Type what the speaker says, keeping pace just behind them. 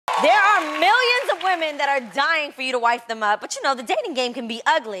There are millions of women that are dying for you to wife them up, but you know, the dating game can be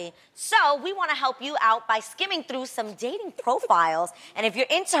ugly. So we want to help you out by skimming through some dating profiles. And if you're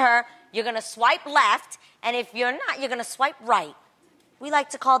into her, you're going to swipe left. And if you're not, you're going to swipe right. We like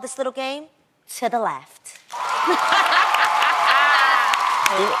to call this little game, To the Left.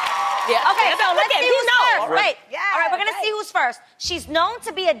 Yeah. Okay, so let's see who's first. Wait. Yeah, All right, we're going to see who's first. She's known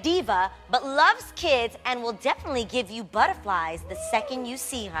to be a diva, but loves kids and will definitely give you butterflies the second you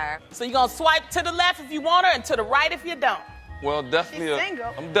see her. So you're going to swipe to the left if you want her and to the right if you don't. Well, definitely.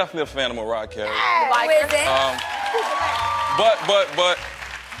 I'm definitely a fan of Mariah Carey. You like her? But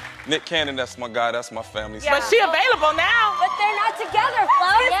Nick Cannon, that's my guy. That's my family. Yeah. But she available now. But they're not together, Flo.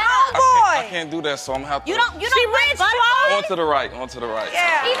 I can't do that, so I'm happy. You don't rich, Flo? On to the right, on to the right.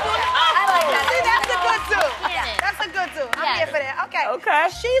 Yeah. I like that. See, that's a good too. That's a good too. I'm here for that. Okay. Okay.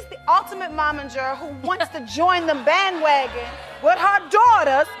 She's the ultimate momager who wants to join the bandwagon with her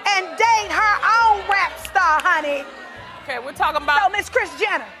daughters and date her own rap star, honey. Okay, we're talking about... So, Miss Kris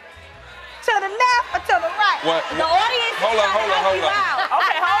Jenner. To the left or to the right? What? The audience Hold on.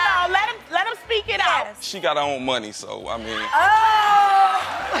 Okay, hold on. Let him speak it out. She got her own money, so, I mean...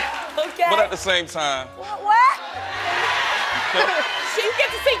 Oh! Okay. But at the same time... What? You get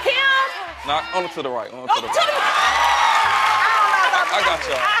to see Kim? Nah, on to the right, on to the right. I got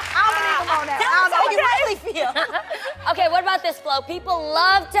y'all. I don't believe him on that. Tell us how you really feel. Okay, what about this, Flo? People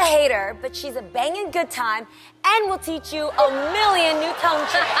love to hate her, but she's a banging good time and will teach you a million new tongue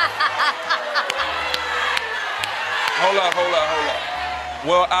tricks. Hold up.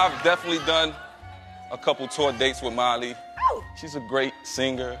 Well, I've definitely done a couple tour dates with Miley. She's a great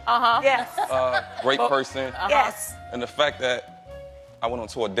singer. Yes. Great person. Yes. And the fact that I went on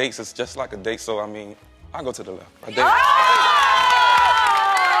tour dates, it's just like a date, so I mean, I go to the left.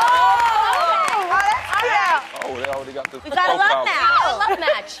 They already got the We've got a love now. A love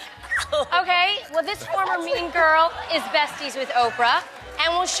match. Okay, well, this former mean girl is besties with Oprah,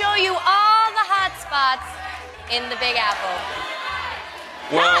 and will show you all the hot spots in the Big Apple.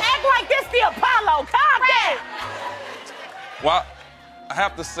 Well, Don't act like this the Apollo. Calm down. Well, I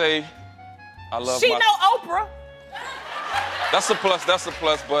have to say, I love She know Oprah. That's a plus,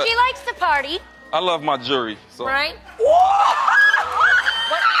 but She likes to party, I love my jury, so. right?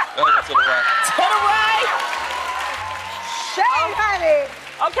 That'll go to the right. To the right. Shame, honey.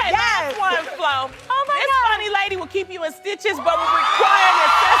 Okay, last one, Flo. Oh, my This God. funny lady will keep you in stitches, but will require an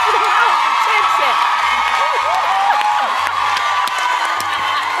excessive amount of attention.